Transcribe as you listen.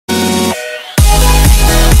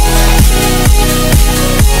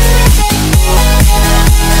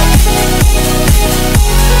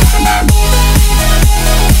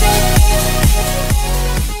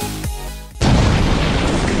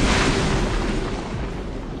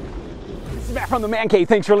back from the Man Cave.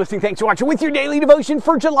 Thanks for listening. Thanks for watching with your daily devotion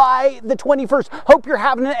for July the 21st. Hope you're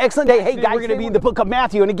having an excellent day. Hey guys, we're going to be in the book of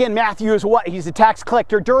Matthew. And again, Matthew is what? He's a tax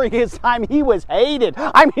collector. During his time, he was hated.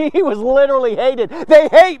 I mean, he was literally hated. They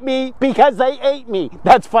hate me because they ate me.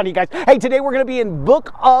 That's funny, guys. Hey, today we're going to be in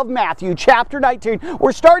book of Matthew, chapter 19.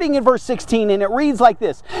 We're starting in verse 16, and it reads like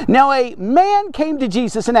this. Now a man came to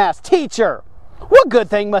Jesus and asked, "Teacher, what good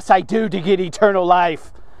thing must I do to get eternal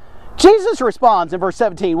life?" Jesus responds in verse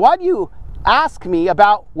 17, "Why do you ask me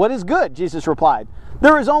about what is good?" Jesus replied,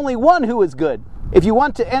 "There is only one who is good. If you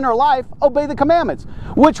want to enter life, obey the commandments."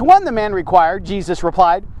 "Which one?" the man required. Jesus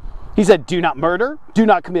replied. He said, "Do not murder, do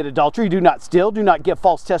not commit adultery, do not steal, do not give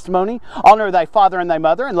false testimony, honor thy father and thy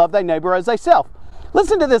mother, and love thy neighbor as thyself."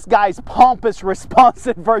 Listen to this guy's pompous response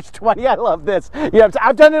in verse 20. I love this. You know,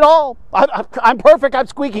 I've done it all. I'm perfect. I'm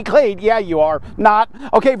squeaky clean. Yeah, you are. Not.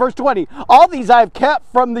 Okay, verse 20. "All these I have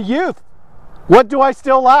kept from the youth. What do I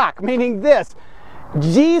still lack?" Meaning this.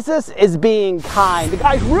 Jesus is being kind.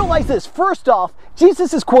 Guys, realize this. First off,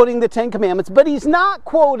 Jesus is quoting the 10 Commandments, but he's not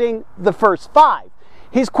quoting the first 5.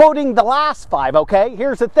 He's quoting the last 5, okay?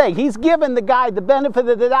 Here's the thing. He's given the guy the benefit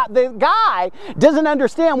of the doubt. The guy doesn't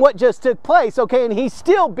understand what just took place, okay? And he's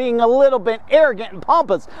still being a little bit arrogant and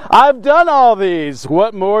pompous. "I've done all these.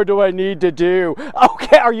 What more do I need to do?"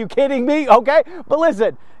 Okay, are you kidding me? Okay? But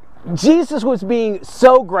listen, Jesus was being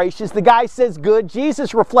so gracious. The guy says good.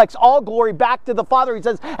 Jesus reflects all glory back to the Father. He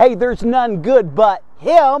says, hey, there's none good but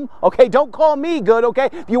him. Okay, don't call me good, okay?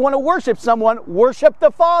 If you want to worship someone, worship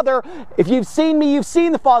the Father. If you've seen me, you've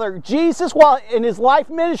seen the Father. Jesus, while in his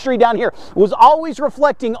life ministry down here, was always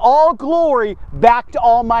reflecting all glory back to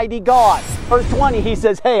Almighty God. Verse 20, he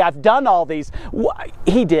says, hey, I've done all these.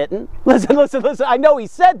 He didn't. Listen. I know he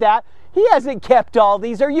said that. He hasn't kept all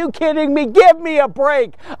these. Are you kidding me? Give me a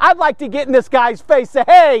break. I'd like to get in this guy's face and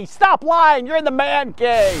say, hey, stop lying. You're in the man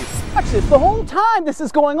cave. Watch this. The whole time this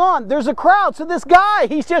is going on, there's a crowd. So this guy,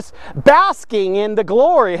 he's just basking in the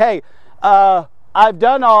glory. Hey, I've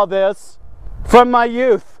done all this from my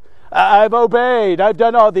youth. I've obeyed. I've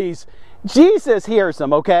done all these. Jesus hears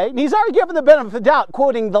him, okay? And he's already given the benefit of the doubt,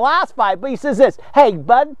 quoting the last 5. But he says this, hey,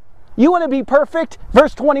 bud, you want to be perfect?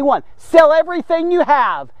 Verse 21, sell everything you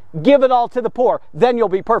have. Give it all to the poor, then you'll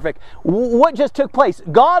be perfect. What just took place?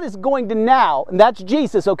 God is going to now, and that's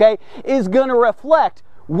Jesus, okay, is going to reflect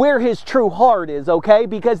where his true heart is, okay?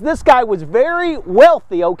 Because this guy was very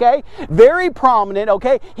wealthy, okay? Very prominent,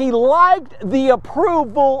 okay? He liked the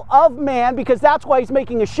approval of man because that's why he's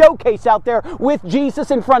making a showcase out there with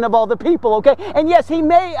Jesus in front of all the people, okay? And yes, he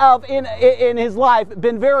may have in his life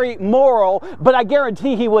been very moral, but I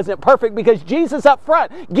guarantee he wasn't perfect because Jesus up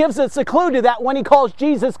front gives us a clue to that when he calls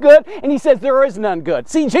Jesus good and he says there is none good.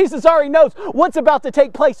 See, Jesus already knows what's about to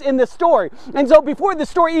take place in this story. And so before the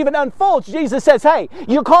story even unfolds, Jesus says, hey,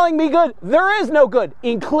 you're calling me good? There is no good,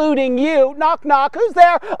 including you. Knock, knock. Who's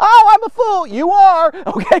there? Oh, I'm a fool. You are.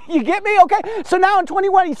 Okay, you get me? Okay. So now in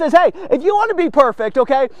 21, he says, hey, if you want to be perfect,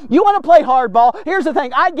 okay, you want to play hardball, here's the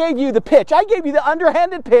thing. I gave you the pitch. I gave you the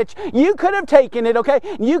underhanded pitch. You could have taken it, okay?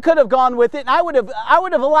 You could have gone with it, and I would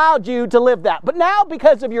have allowed you to live that. But now,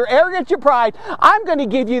 because of your arrogance, your pride, I'm going to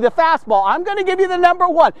give you the fastball. I'm going to give you the number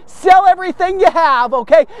 1. Sell everything you have,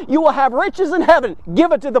 okay? You will have riches in heaven.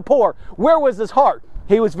 Give it to the poor. Where was his heart?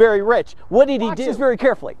 He was very rich. What did he do? Watch this very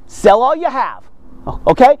carefully. Sell all you have,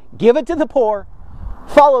 okay? Give it to the poor.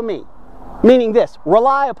 Follow me. Meaning this,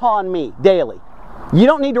 rely upon me daily. You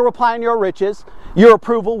don't need to rely on your riches, your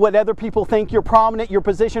approval, what other people think, your prominent, your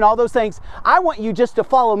position, all those things. I want you just to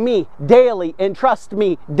follow me daily and trust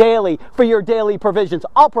me daily for your daily provisions.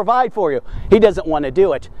 I'll provide for you. He doesn't want to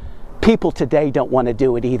do it. People today don't want to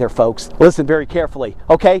do it either, folks. Listen very carefully,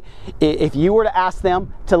 okay? If you were to ask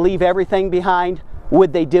them to leave everything behind,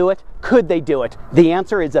 would they do it? Could they do it? The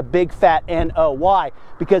answer is a big fat N-O. Why?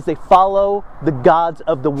 Because they follow the gods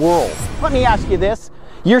of the world. Let me ask you this.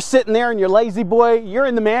 You're sitting there in your lazy boy. You're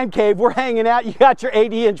in the man cave. We're hanging out. You got your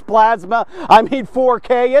 80-inch plasma. I mean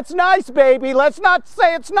 4K. It's nice, baby. Let's not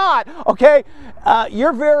say it's not. Okay?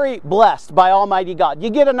 You're very blessed by Almighty God. You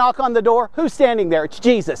get a knock on the door. Who's standing there? It's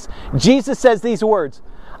Jesus. Jesus says these words.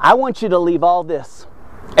 I want you to leave all this.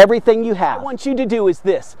 Everything you have. What I want you to do is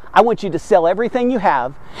this. I want you to sell everything you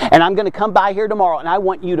have, and I'm going to come by here tomorrow, and I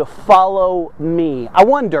want you to follow me. I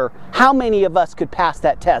wonder how many of us could pass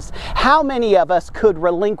that test. How many of us could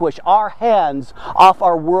relinquish our hands off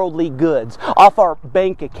our worldly goods, off our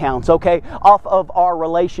bank accounts, okay, off of our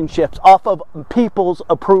relationships, off of people's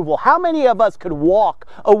approval. How many of us could walk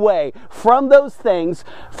away from those things,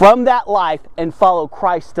 from that life, and follow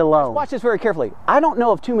Christ alone? Watch this very carefully. I don't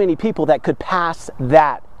know of too many people that could pass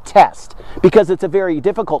that test, because it's a very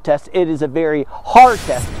difficult test. It is a very hard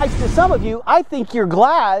test. To some of you, I think you're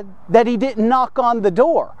glad that he didn't knock on the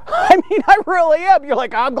door. I mean, I really am. You're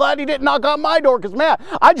like, I'm glad he didn't knock on my door, because man,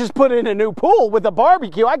 I just put in a new pool with a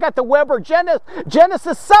barbecue. I got the Weber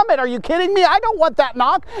Genesis Summit. Are you kidding me? I don't want that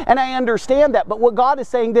knock. And I understand that. But what God is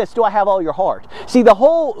saying this, do I have all your heart? See, the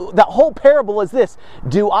whole parable is this.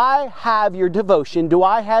 Do I have your devotion? Do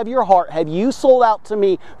I have your heart? Have you sold out to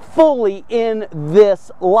me fully in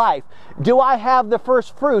this life? Do I have the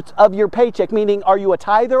first fruits of your paycheck? Meaning, are you a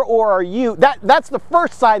tither, or are you... That's the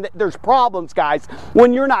first sign that there's problems, guys,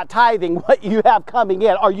 when you're not tithing what you have coming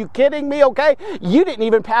in. Are you kidding me, okay? You didn't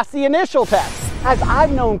even pass the initial test. As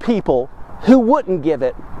I've known people who wouldn't give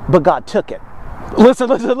it, but God took it.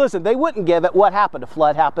 Listen. They wouldn't give it. What happened? A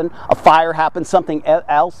flood happened. A fire happened. Something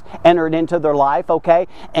else entered into their life, okay?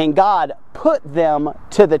 And God put them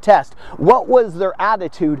to the test. What was their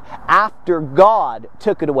attitude after God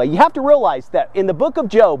took it away? You have to realize that in the book of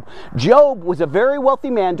Job, Job was a very wealthy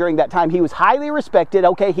man during that time. He was highly respected,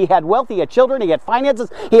 okay? He had wealth, he had children, he had finances,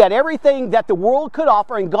 he had everything that the world could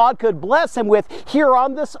offer and God could bless him with here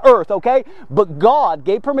on this earth, okay? But God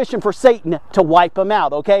gave permission for Satan to wipe him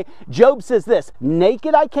out, okay? Job says this,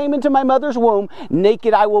 naked I came into my mother's womb,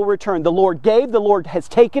 naked I will return. The Lord gave, the Lord has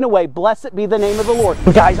taken away. Blessed be the name of the Lord.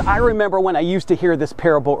 Guys, I remember when I used to hear this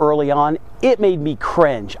parable early on, it made me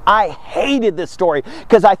cringe. I hated this story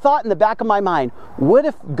because I thought in the back of my mind, what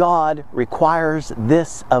if God requires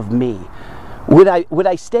this of me? Would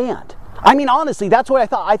I stand? I mean, honestly, that's what I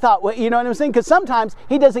thought. I thought, well, you know what I'm saying? Because sometimes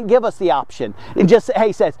he doesn't give us the option. And just, hey,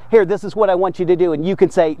 he says, here, this is what I want you to do. And you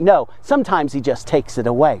can say no. Sometimes he just takes it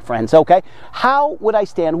away, friends, okay? How would I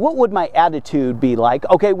stand? What would my attitude be like?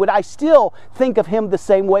 Okay, would I still think of him the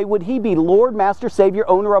same way? Would he be Lord, Master, Savior,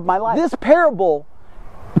 owner of my life? This parable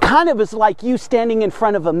kind of is like you standing in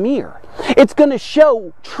front of a mirror. It's going to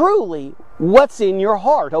show truly what's in your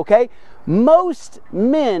heart, okay? Most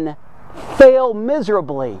men fail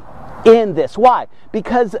miserably in this. Why?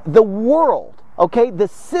 Because the world, okay, the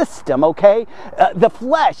system, okay, the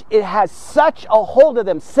flesh, it has such a hold of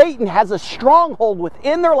them. Satan has a stronghold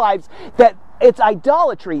within their lives that it's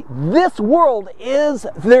idolatry. This world is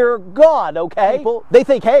their God, okay? People, they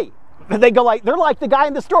think, hey, they go like, they're like the guy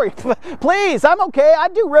in the story. Please, I'm okay. I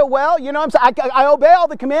do real well. You know what I'm saying? I obey all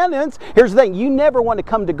the commandments. Here's the thing. You never want to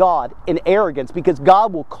come to God in arrogance, because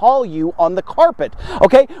God will call you on the carpet.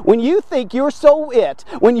 Okay? When you think you're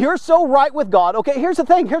when you're so right with God, okay, here's the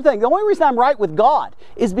thing. The only reason I'm right with God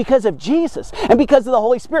is because of Jesus and because of the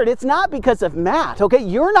Holy Spirit. It's not because of Matt. Okay?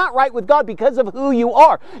 You're not right with God because of who you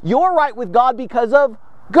are. You're right with God because of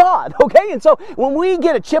God, okay? And so when we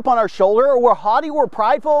get a chip on our shoulder, or we're haughty, we're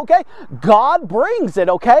prideful, okay, God brings it,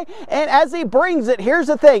 okay? And as he brings it, here's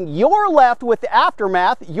the thing. You're left with the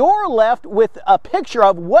aftermath. You're left with a picture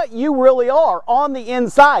of what you really are on the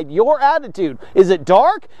inside. Your attitude. Is it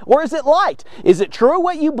dark or is it light? Is it true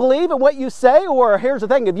what you believe and what you say? Or here's the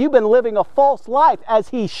thing. Have you been living a false life as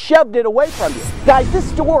he shoved it away from you? Guys, this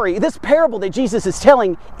story, this parable that Jesus is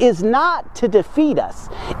telling is not to defeat us.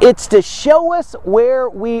 It's to show us where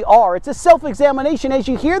we are. It's a self-examination. As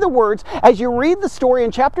you hear the words, as you read the story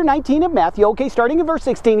in chapter 19 of Matthew, okay, starting in verse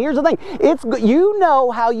 16, here's the thing. You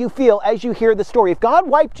know how you feel as you hear the story. If God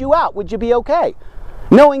wiped you out, would you be okay?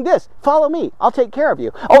 Knowing this, follow me, I'll take care of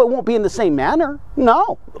you. Oh, it won't be in the same manner.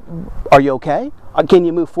 No. Are you okay? Can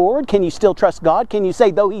you move forward? Can you still trust God? Can you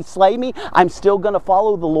say, though he slay me, I'm still going to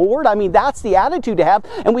follow the Lord? I mean, that's the attitude to have.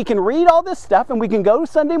 And we can read all this stuff, and we can go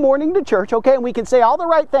Sunday morning to church, okay, and we can say all the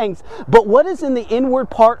right things. But what is in the inward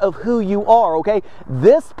part of who you are, okay?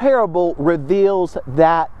 This parable reveals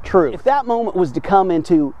that truth. If that moment was to come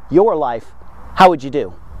into your life, how would you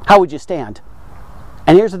do? How would you stand?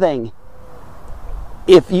 And here's the thing.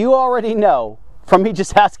 If you already know from me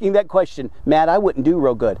just asking that question, Matt, I wouldn't do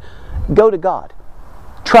real good. Go to God.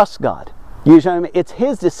 Trust God. You know what I mean? It's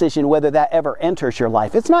his decision whether that ever enters your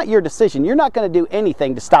life. It's not your decision. You're not going to do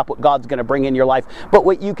anything to stop what God's going to bring in your life. But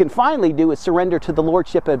what you can finally do is surrender to the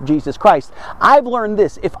Lordship of Jesus Christ. I've learned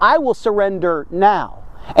this. If I will surrender now,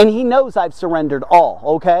 and he knows I've surrendered all,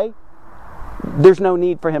 okay? There's no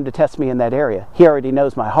need for him to test me in that area. He already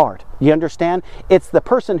knows my heart. You understand? It's the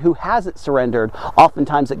person who hasn't surrendered,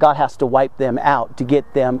 oftentimes, that God has to wipe them out to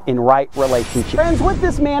get them in right relationship. Friends, what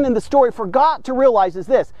this man in the story forgot to realize is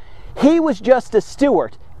this. He was just a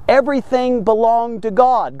steward. everything belonged to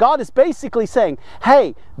God. God is basically saying,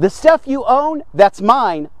 hey, the stuff you own, that's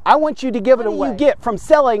mine. I want you to give it away. What do you get from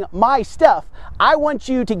selling my stuff? I want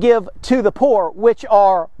you to give to the poor, which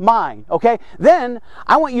are mine, okay? Then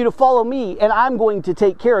I want you to follow me, and I'm going to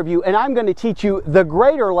take care of you, and I'm going to teach you the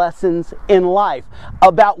greater lessons in life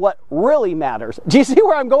about what really matters. Do you see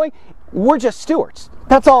where I'm going? We're just stewards.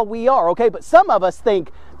 That's all we are, okay? But some of us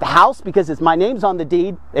think the house, because it's my name's on the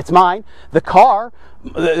deed, it's mine. The car,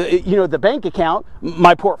 the bank account,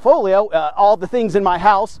 my portfolio, all the things in my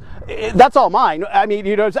house, that's all mine. I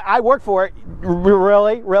mean, I work for it.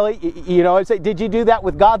 Really? I say, did you do that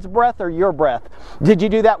with God's breath or your breath? Did you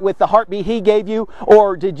do that with the heartbeat He gave you,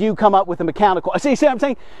 or did you come up with a mechanical? See what I'm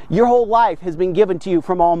saying? Your whole life has been given to you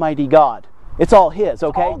from Almighty God. It's all His,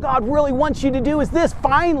 okay? All God really wants you to do is this: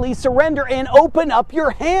 finally surrender and open up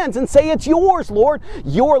your hands and say, it's yours, Lord.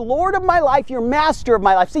 You're Lord of my life. You're master of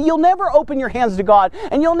my life. See, you'll never open your hands to God,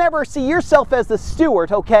 and you'll never see yourself as the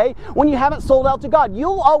steward, okay? When you haven't sold out to God,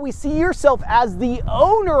 you'll always see yourself as the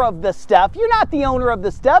owner of the stuff. You're not the owner of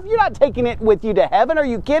the stuff. You're not taking it with you to heaven. Are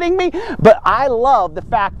you kidding me? But I love the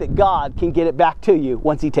fact that God can get it back to you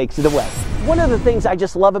once He takes it away. One of the things I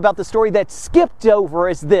just love about the story that's skipped over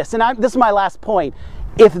is this, and this is my last point.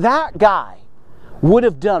 If that guy would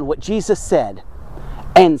have done what Jesus said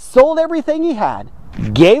and sold everything he had,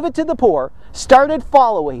 gave it to the poor, started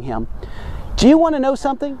following Him, do you want to know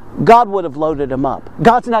something? God would have loaded him up.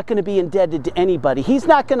 God's not going to be indebted to anybody. He's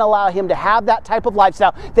not going to allow him to have that type of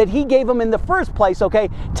lifestyle that He gave him in the first place, okay?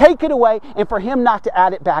 Take it away, and for him not to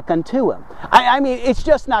add it back unto him. I mean, it's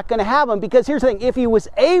just not going to happen, because here's the thing. If he was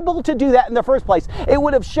able to do that in the first place, it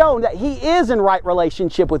would have shown that he is in right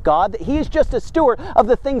relationship with God, that he is just a steward of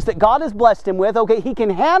the things that God has blessed him with, okay? He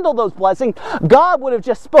can handle those blessings. God would have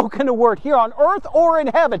just spoken a word here on earth or in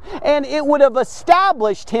heaven, and it would have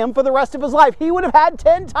established him for the rest of his life. He would have had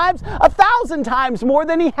 10 times, 1,000 times more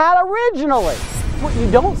than he had originally. What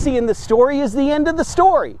you don't see in the story is the end of the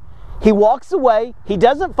story. He walks away. He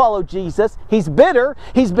doesn't follow Jesus. He's bitter.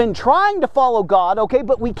 He's been trying to follow God, okay?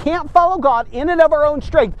 But we can't follow God in and of our own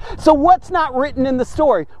strength. So what's not written in the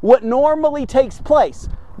story? What normally takes place?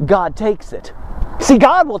 God takes it. See,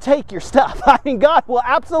 God will take your stuff. I mean, God will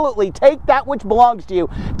absolutely take that which belongs to you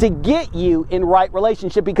to get you in right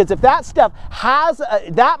relationship, because if that stuff has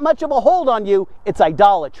that much of a hold on you, it's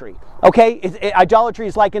idolatry. Okay? Idolatry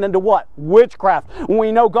is likened unto what? Witchcraft. When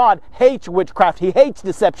we know God hates witchcraft. He hates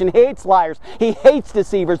deception. He hates liars. He hates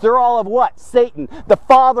deceivers. They're all of what? Satan, the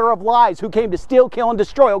father of lies, who came to steal, kill, and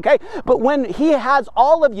destroy. Okay? But when He has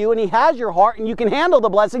all of you and He has your heart and you can handle the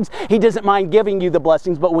blessings, He doesn't mind giving you the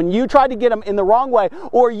blessings. But when you try to get them in the wrong way,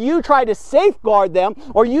 or you try to safeguard them,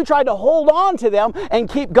 or you try to hold on to them and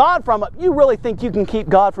keep God from it, you really think you can keep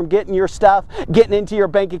God from getting your stuff, getting into your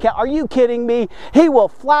bank account? Are you kidding me? He will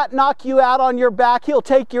flat knock you out on your back. He'll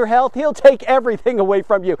take your health. He'll take everything away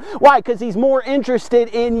from you. Why? Because He's more interested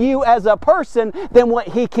in you as a person than what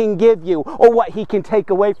He can give you or what He can take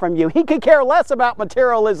away from you. He could care less about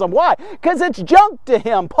materialism. Why? Because it's junk to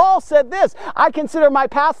Him. Paul said this: I consider my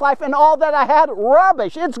past life and all that I had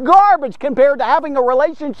rubbish. It's garbage compared to having a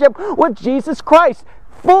relationship with Jesus Christ.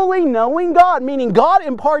 Fully knowing God, meaning God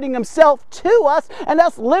imparting Himself to us and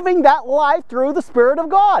us living that life through the Spirit of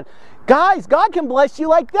God. Guys, God can bless you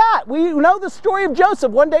like that. We know the story of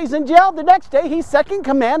Joseph. One day he's in jail, the next day he's second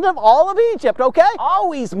command of all of Egypt, okay?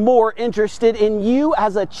 Always more interested in you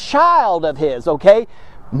as a child of His, okay?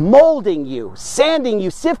 Molding you, sanding you,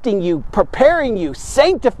 sifting you, preparing you,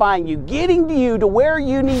 sanctifying you, getting you to where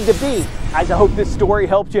you need to be. Guys, I hope this story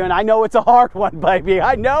helped you, and I know it's a hard one, baby.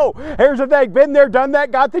 I know. Here's the thing. Been there, done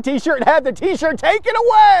that, got the t-shirt, and had the t-shirt taken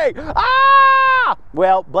away. Ah!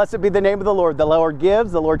 Well, blessed be the name of the Lord. The Lord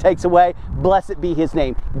gives, the Lord takes away. Blessed be His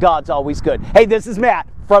name. God's always good. Hey, this is Matt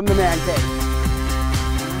from The Man Cave.